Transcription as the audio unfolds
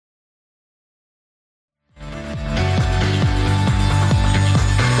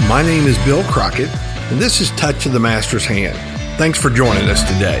My name is Bill Crockett, and this is Touch of the Master's Hand. Thanks for joining us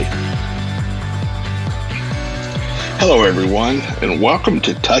today. Hello, everyone, and welcome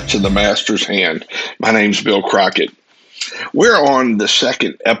to Touch of the Master's Hand. My name's Bill Crockett. We're on the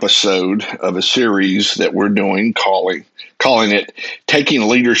second episode of a series that we're doing calling it Taking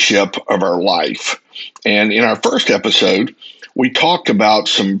Leadership of Our Life. And in our first episode, we talked about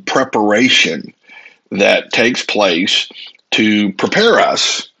some preparation that takes place to prepare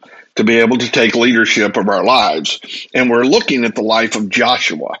us to be able to take leadership of our lives. And we're looking at the life of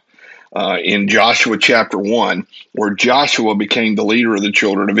Joshua in Joshua chapter 1, where Joshua became the leader of the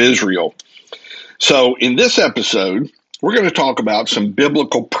children of Israel. So in this episode, we're going to talk about some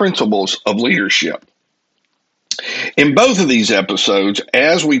biblical principles of leadership. In both of these episodes,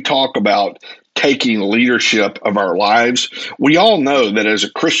 as we talk about taking leadership of our lives, we all know that as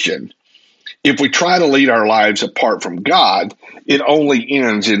a Christian, if we try to lead our lives apart from God, it only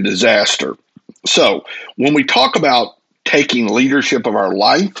ends in disaster. So when we talk about taking leadership of our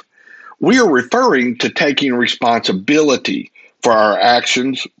life, we are referring to taking responsibility for our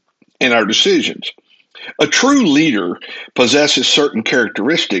actions and our decisions. A true leader possesses certain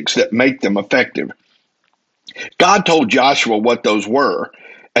characteristics that make them effective. God told Joshua what those were,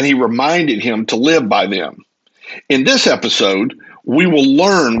 and he reminded him to live by them. In this episode, we will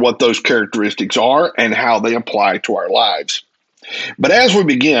learn what those characteristics are and how they apply to our lives. But as we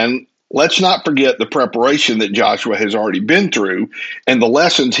begin, let's not forget the preparation that Joshua has already been through and the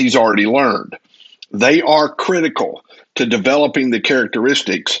lessons he's already learned. They are critical to developing the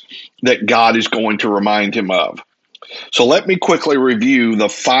characteristics that God is going to remind him of. So let me quickly review the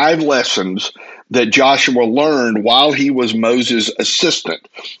 5 lessons that Joshua learned while he was Moses' assistant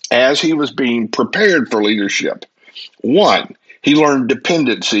as he was being prepared for leadership. 1, he learned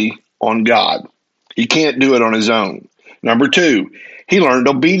dependency on God. He can't do it on his own. Number 2, he learned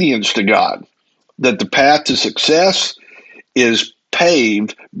obedience to God, that the path to success is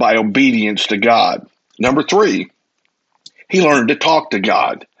paved by obedience to God. Number 3, he learned to talk to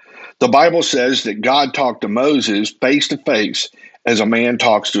God. The Bible says that God talked to Moses face to face as a man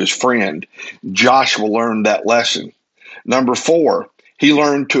talks to his friend. Joshua learned that lesson. Number 4, he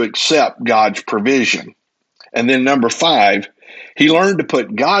learned to accept God's provision. And then number 5, he learned to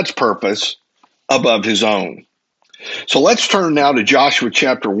put God's purpose above his own. So let's turn now to Joshua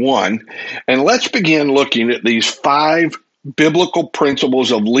chapter 1, and let's begin looking at these 5 biblical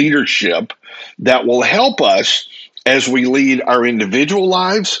principles of leadership that will help us as we lead our individual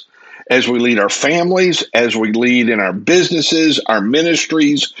lives, as we lead our families, as we lead in our businesses, our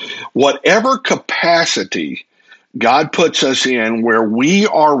ministries, whatever capacity God puts us in where we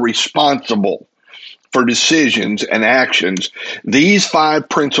are responsible for decisions and actions. These 5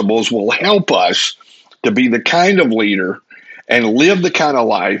 principles will help us to be the kind of leader and live the kind of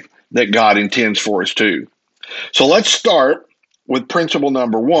life that God intends for us to. So let's start with principle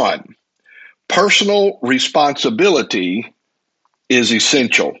number 1. Personal responsibility is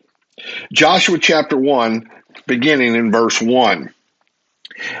essential. Joshua chapter 1, beginning in verse 1.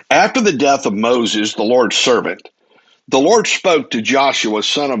 After the death of Moses, the Lord's servant, the Lord spoke to Joshua,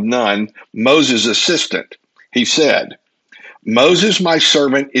 son of Nun, Moses' assistant. He said, Moses, my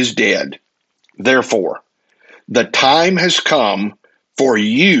servant, is dead. Therefore, the time has come for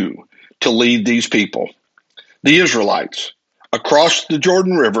you to lead these people, the Israelites, across the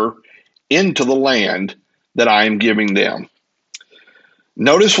Jordan River into the land that I am giving them.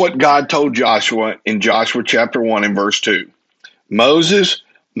 Notice what God told Joshua in Joshua chapter 1 and verse 2. Moses,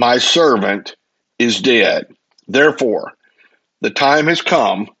 my servant, is dead. Therefore, the time has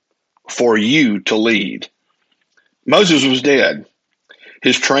come for you to lead. Moses was dead.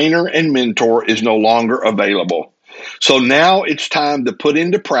 His trainer and mentor is no longer available. So now it's time to put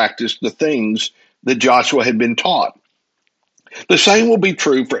into practice the things that Joshua had been taught. The same will be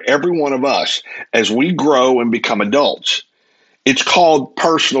true for every one of us as we grow and become adults. It's called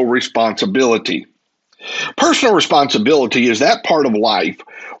personal responsibility. Personal responsibility is that part of life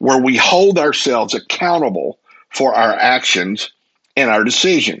where we hold ourselves accountable for our actions and our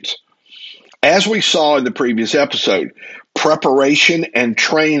decisions. As we saw in the previous episode, preparation and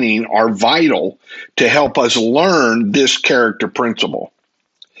training are vital to help us learn this character principle.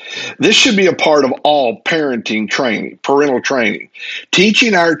 This should be a part of all parenting training, parental training,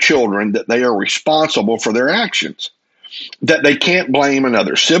 teaching our children that they are responsible for their actions, that they can't blame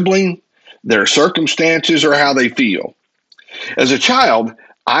another sibling, their circumstances, or how they feel. As a child,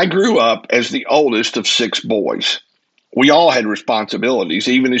 I grew up as the oldest of 6 boys. We all had responsibilities,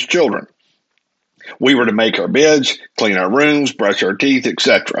 even as children. We were to make our beds, clean our rooms, brush our teeth,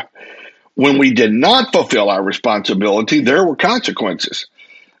 etc. When we did not fulfill our responsibility, there were consequences.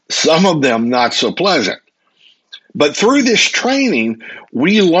 some of them not so pleasant. But through this training,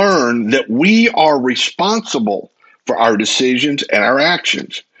 we learn that we are responsible for our decisions and our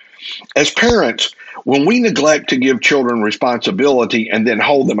actions. As parents, when we neglect to give children responsibility and then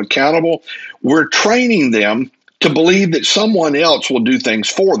hold them accountable, we're training them to believe that someone else will do things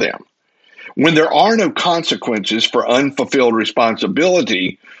for them. When there are no consequences for unfulfilled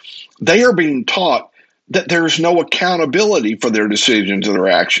responsibility, they are being taught that there's no accountability for their decisions or their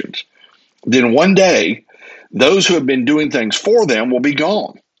actions. Then one day, those who have been doing things for them will be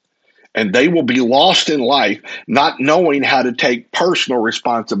gone, and they will be lost in life, not knowing how to take personal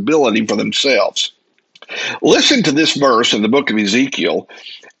responsibility for themselves. Listen to this verse in the book of Ezekiel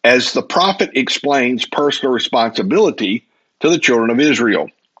as the prophet explains personal responsibility to the children of Israel.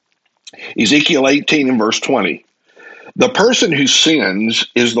 Ezekiel 18 and verse 20. The person who sins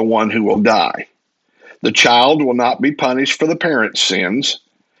is the one who will die. The child will not be punished for the parent's sins,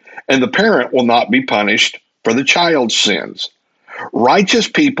 and the parent will not be punished for the child's sins. Righteous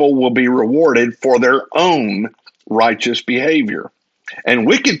people will be rewarded for their own righteous behavior, and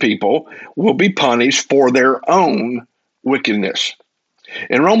wicked people will be punished for their own wickedness.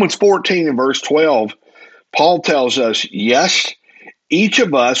 In Romans 14 and verse 12, Paul tells us, yes, each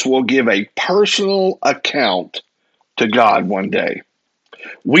of us will give a personal account to God one day.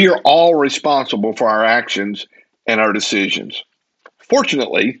 We are all responsible for our actions and our decisions.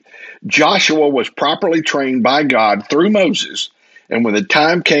 Fortunately, Joshua was properly trained by God through Moses, and when the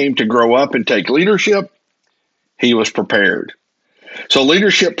time came to grow up and take leadership, he was prepared. So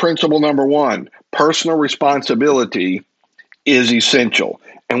leadership principle number 1, personal responsibility is essential,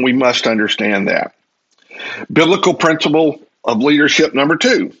 and we must understand that. Biblical principle of leadership number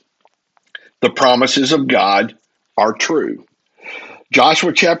 2, the promises of God are true.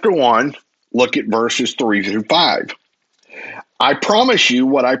 Joshua chapter 1, look at verses 3 through 5. I promise you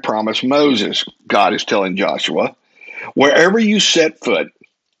what I promised Moses, God is telling Joshua. Wherever you set foot,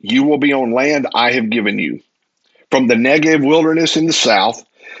 you will be on land I have given you, from the Negev wilderness in the south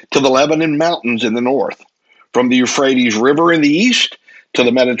to the Lebanon mountains in the north, from the Euphrates River in the east to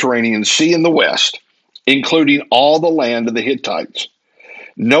the Mediterranean Sea in the west, including all the land of the Hittites.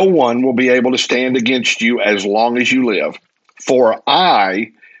 No one will be able to stand against you as long as you live, for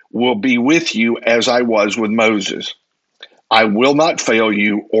I will be with you as I was with Moses. I will not fail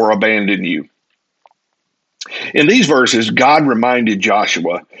you or abandon you. In these verses, God reminded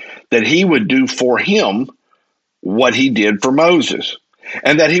Joshua that he would do for him what he did for Moses,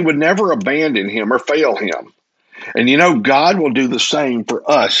 and that he would never abandon him or fail him. And you know, God will do the same for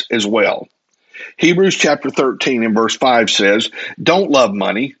us as well. Hebrews chapter 13 and verse 5 says, don't love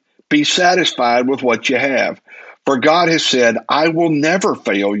money, be satisfied with what you have. For God has said, I will never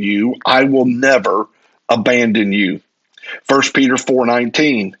fail you, I will never abandon you. 1 Peter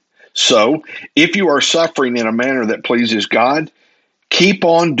 4:19. So, if you are suffering in a manner that pleases God, keep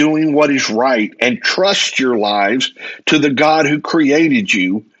on doing what is right and trust your lives to the God who created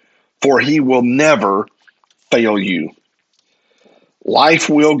you, for he will never fail you. Life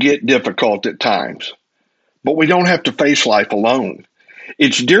will get difficult at times, but we don't have to face life alone.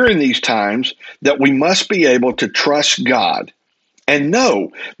 It's during these times that we must be able to trust God and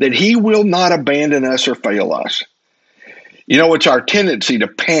know that he will not abandon us or fail us. You know, it's our tendency to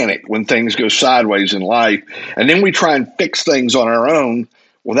panic when things go sideways in life, and then we try and fix things on our own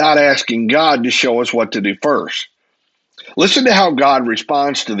without asking God to show us what to do first. Listen to how God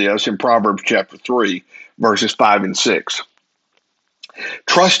responds to this in Proverbs chapter 3, verses 5 and 6.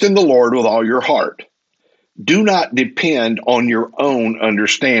 Trust in the Lord with all your heart. Do not depend on your own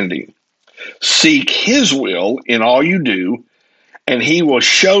understanding. Seek his will in all you do, and he will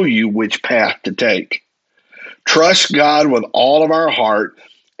show you which path to take. Trust God with all of our heart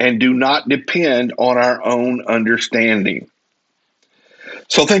and do not depend on our own understanding.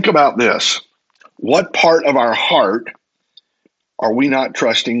 So think about this. What part of our heart are we not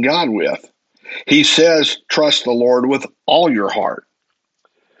trusting God with? He says, trust the Lord with all your heart.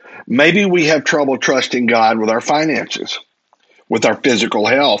 Maybe we have trouble trusting God with our finances, with our physical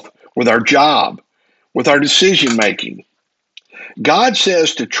health, with our job, with our decision making. God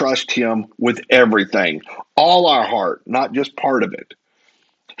says to trust him with everything, all our heart, not just part of it.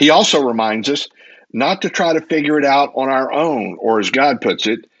 He also reminds us not to try to figure it out on our own, or as God puts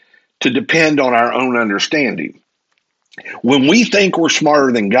it, to depend on our own understanding. When we think we're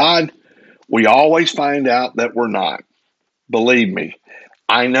smarter than God, we always find out that we're not. Believe me,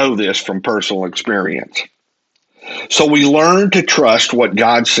 I know this from personal experience. So we learn to trust what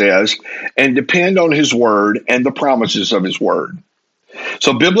God says and depend on his word and the promises of his word.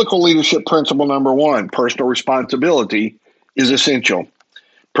 So biblical leadership principle number 1, personal responsibility, is essential.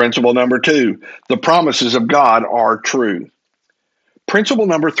 Principle number 2, the promises of God are true. Principle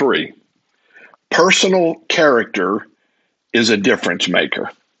number 3, personal character is a difference maker.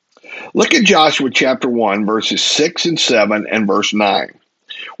 Look at Joshua chapter 1, verses 6 and 7 and verse 9,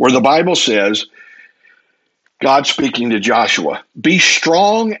 where the Bible says, God speaking to Joshua, be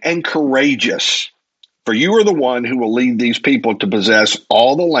strong and courageous, for you are the one who will lead these people to possess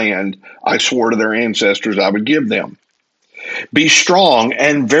all the land I swore to their ancestors I would give them. Be strong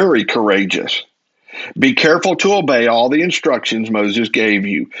and very courageous. Be careful to obey all the instructions Moses gave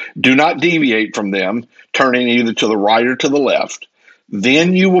you. Do not deviate from them, turning either to the right or to the left.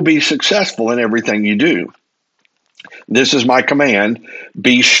 Then you will be successful in everything you do. This is my command.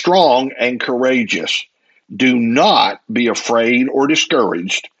 Be strong and courageous. Do not be afraid or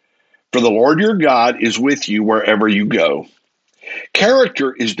discouraged, for the Lord your God is with you wherever you go.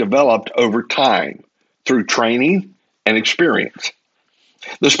 Character is developed over time through training and experience.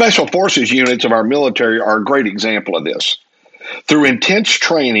 The Special Forces units of our military are a great example of this. Through intense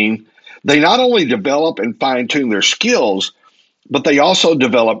training, they not only develop and fine-tune their skills, but they also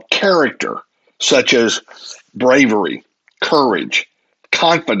develop character, such as bravery, courage,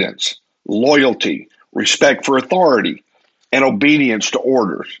 confidence, loyalty, respect for authority, and obedience to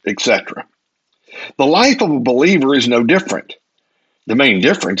orders, etc. The life of a believer is no different. The main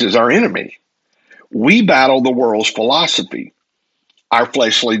difference is our enemy. We battle the world's philosophy, our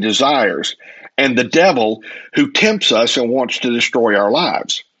fleshly desires, and the devil who tempts us and wants to destroy our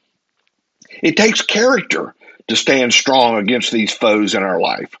lives. It takes character to stand strong against these foes in our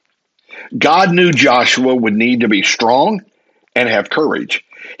life. God knew Joshua would need to be strong and have courage.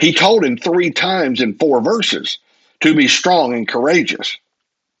 He told him 3 times in 4 verses to be strong and courageous.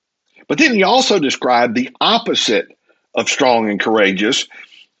 But then he also described the opposite of strong and courageous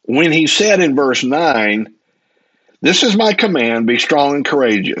when he said in verse 9, this is my command, be strong and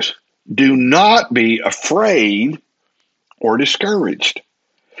courageous. Do not be afraid or discouraged.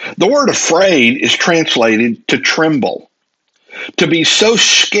 The word afraid is translated to tremble, to be so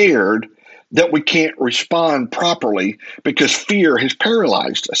scared that we can't respond properly because fear has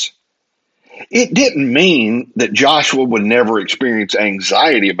paralyzed us. It didn't mean that Joshua would never experience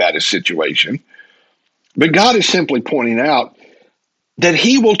anxiety about his situation, but God is simply pointing out that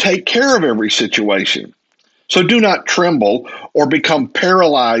he will take care of every situation. So do not tremble or become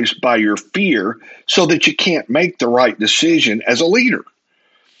paralyzed by your fear so that you can't make the right decision as a leader.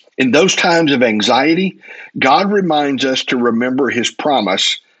 In those times of anxiety, God reminds us to remember his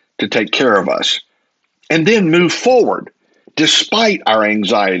promise to take care of us and then move forward despite our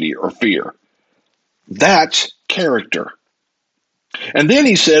anxiety or fear. That's character. And then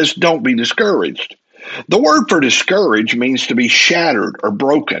he says, don't be discouraged. The word for discouraged means to be shattered or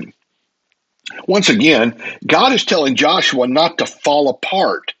broken. Once again, God is telling Joshua not to fall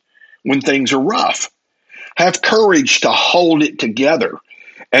apart when things are rough. Have courage to hold it together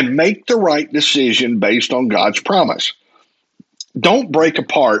and make the right decision based on God's promise. Don't break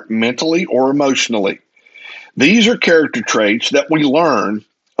apart mentally or emotionally. These are character traits that we learn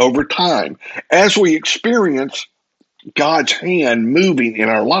over time as we experience God's hand moving in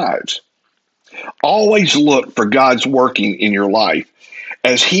our lives. Always look for God's working in your life,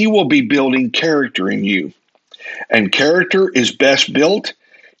 as he will be building character in you. And character is best built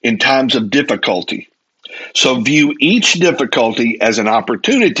in times of difficulty. So view each difficulty as an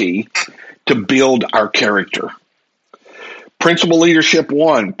opportunity to build our character. Principle leadership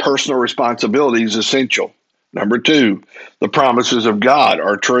 1, personal responsibility is essential. Number 2, the promises of God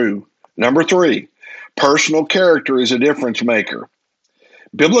are true. Number 3, personal character is a difference maker.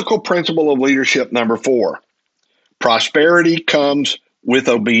 Biblical principle of leadership number 4, prosperity comes with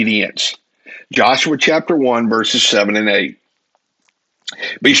obedience. Joshua chapter 1, verses 7 and 8.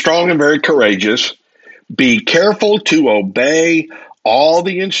 Be strong and very courageous. Be careful to obey all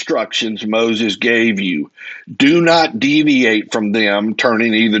the instructions Moses gave you. Do not deviate from them,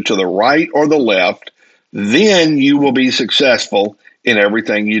 turning either to the right or the left. Then you will be successful in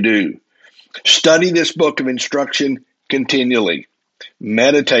everything you do. Study this book of instruction continually.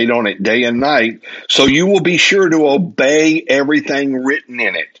 Meditate on it day and night, so you will be sure to obey everything written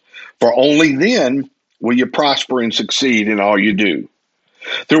in it. For only then will you prosper and succeed in all you do.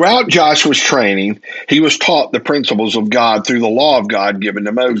 Throughout Joshua's training, he was taught the principles of God through the law of God given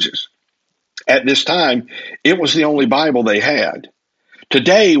to Moses. At this time, it was the only Bible they had.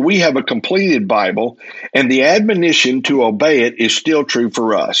 Today, we have a completed Bible, and the admonition to obey it is still true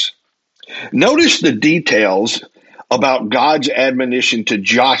for us. Notice the details about God's admonition to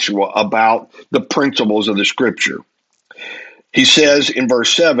Joshua about the principles of the Scripture. He says in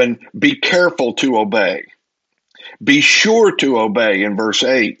verse 7, be careful to obey. Be sure to obey in verse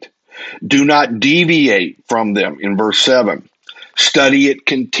 8. Do not deviate from them in verse 7. Study it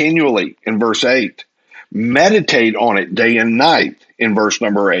continually in verse 8. Meditate on it day and night in verse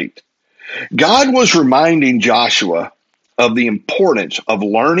number 8. God was reminding Joshua of the importance of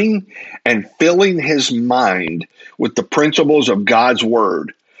learning and filling his mind with the principles of God's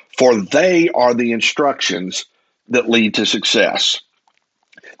word, for they are the instructions that lead to success.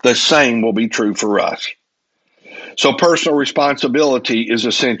 The same will be true for us. So personal responsibility is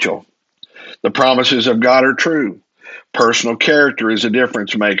essential. The promises of God are true. Personal character is a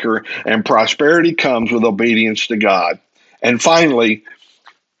difference maker, and prosperity comes with obedience to God. And finally,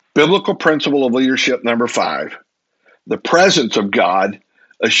 biblical principle of leadership number 5. The presence of God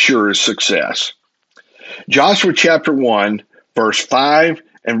assures success. Joshua chapter 1, verse 5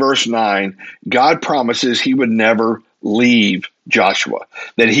 and verse 9, God promises he would never leave Joshua,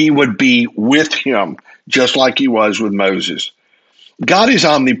 that he would be with him just like he was with Moses. God is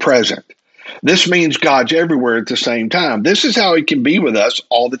omnipresent. This means God's everywhere at the same time. This is how he can be with us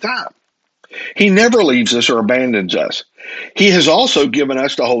all the time. He never leaves us or abandons us. He has also given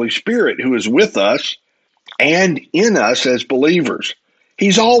us the Holy Spirit, who is with us and in us as believers.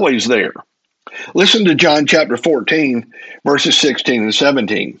 He's always there. Listen to John chapter 14, verses 16 and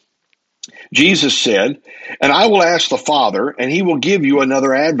 17. Jesus said, "And I will ask the Father, and he will give you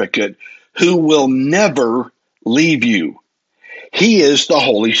another advocate who will never leave you. He is the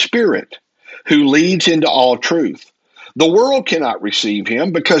Holy Spirit, who leads into all truth. The world cannot receive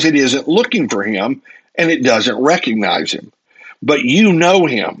him because it isn't looking for him and it doesn't recognize him. But you know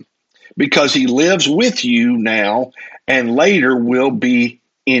him because he lives with you now and later will be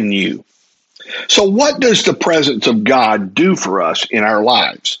in you." So what does the presence of God do for us in our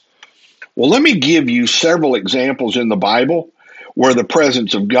lives? Well, let me give you several examples in the Bible where the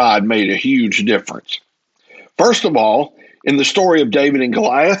presence of God made a huge difference. First of all, in the story of David and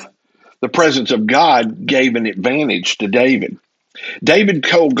Goliath, the presence of God gave an advantage to David. David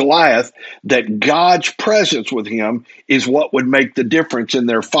told Goliath that God's presence with him is what would make the difference in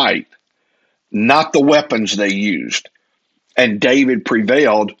their fight, not the weapons they used. And David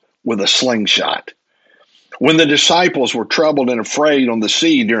prevailed with a slingshot. When the disciples were troubled and afraid on the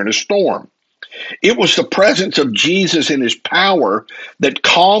sea during a storm, it was the presence of Jesus and his power that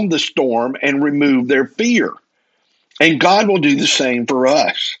calmed the storm and removed their fear. And God will do the same for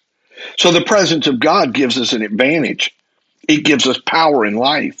us. So the presence of God gives us an advantage. It gives us power in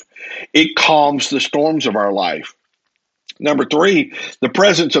life. It calms the storms of our life. Number 3, the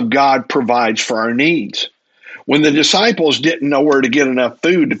presence of God provides for our needs. When the disciples didn't know where to get enough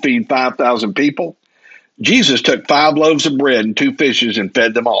food to feed 5,000 people, Jesus took 5 loaves of bread and 2 fishes and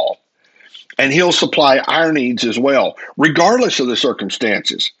fed them all. And he'll supply our needs as well, regardless of the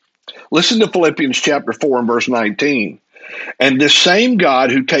circumstances. Listen to Philippians chapter 4 and verse 19. "And this same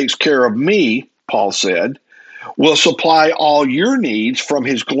God who takes care of me," Paul said, "will supply all your needs from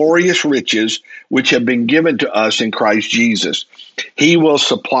his glorious riches, which have been given to us in Christ Jesus." He will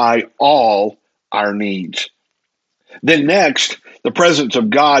supply all our needs. Then next, the presence of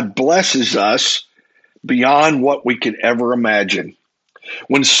God blesses us beyond what we could ever imagine.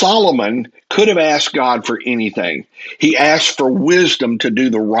 When Solomon could have asked God for anything, he asked for wisdom to do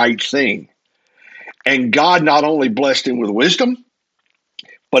the right thing. And God not only blessed him with wisdom,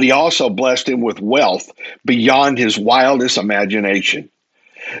 but he also blessed him with wealth beyond his wildest imagination.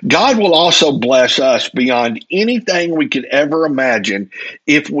 God will also bless us beyond anything we could ever imagine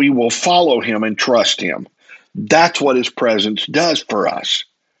if we will follow him and trust him. That's what his presence does for us.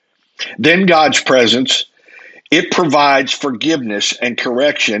 Then God's presence, it provides forgiveness and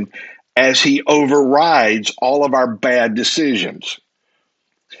correction as he overrides all of our bad decisions.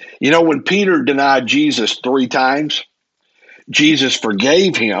 You know, when Peter denied Jesus 3 times, Jesus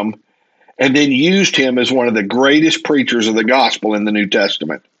forgave him and then used him as one of the greatest preachers of the gospel in the New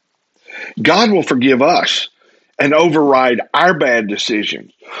Testament. God will forgive us and override our bad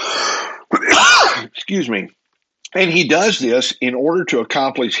decisions. Excuse me. And he does this in order to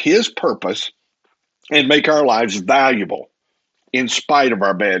accomplish his purpose and make our lives valuable in spite of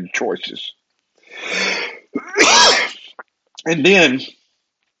our bad choices. And then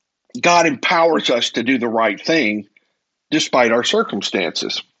God empowers us to do the right thing despite our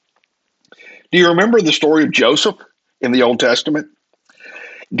circumstances. Do you remember the story of Joseph in the Old Testament?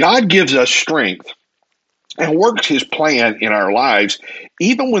 God gives us strength and works his plan in our lives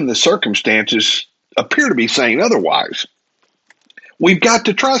even when the circumstances appear to be saying otherwise. We've got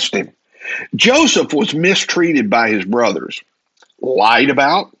to trust him. Joseph was mistreated by his brothers, lied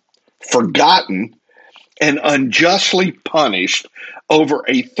about, forgotten, and unjustly punished over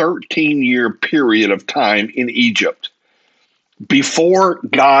a 13-year period of time in Egypt before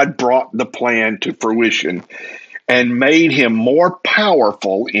God brought the plan to fruition and made him more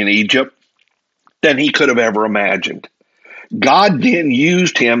powerful in Egypt than he could have ever imagined. God then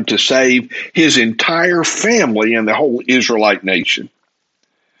used him to save his entire family and the whole Israelite nation.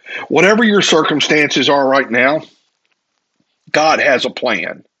 Whatever your circumstances are right now, God has a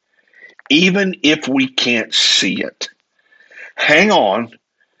plan, even if we can't see it. Hang on,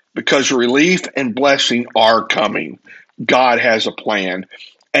 because relief and blessing are coming. God has a plan,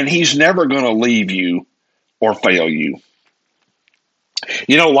 and he's never going to leave you or fail you.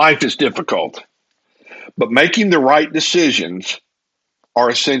 You know, life is difficult, but making the right decisions are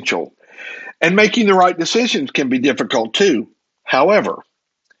essential. And making the right decisions can be difficult too. However,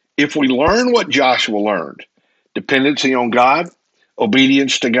 if we learn what Joshua learned, dependency on God,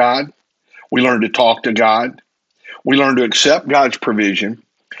 obedience to God, we learn to talk to God, we learn to accept God's provision,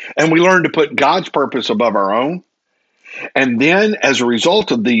 and we learn to put God's purpose above our own. And then as a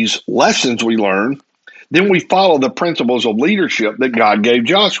result of these lessons we learn, then we follow the principles of leadership that God gave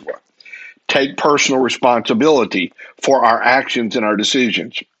Joshua. Take personal responsibility for our actions and our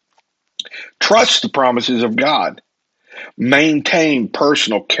decisions. Trust the promises of God. Maintain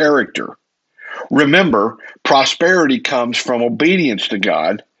personal character. Remember, prosperity comes from obedience to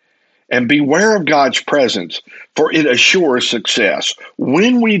God, and beware of God's presence, for it assures success.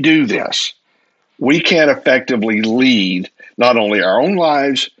 When we do this, we can effectively lead not only our own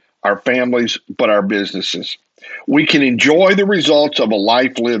lives, our families, but our businesses. We can enjoy the results of a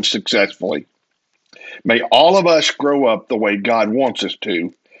life lived successfully. May all of us grow up the way God wants us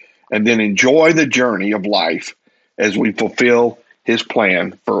to, and then enjoy the journey of life as we fulfill his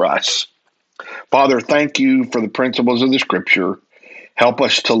plan for us. Father, thank you for the principles of the Scripture. Help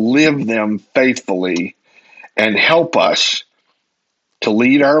us to live them faithfully, and help us to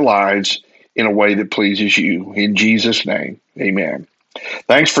lead our lives in a way that pleases you. In Jesus' name, amen.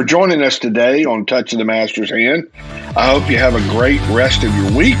 Thanks for joining us today on Touch of the Master's Hand. I hope you have a great rest of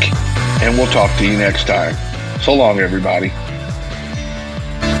your week, and we'll talk to you next time. So long, everybody.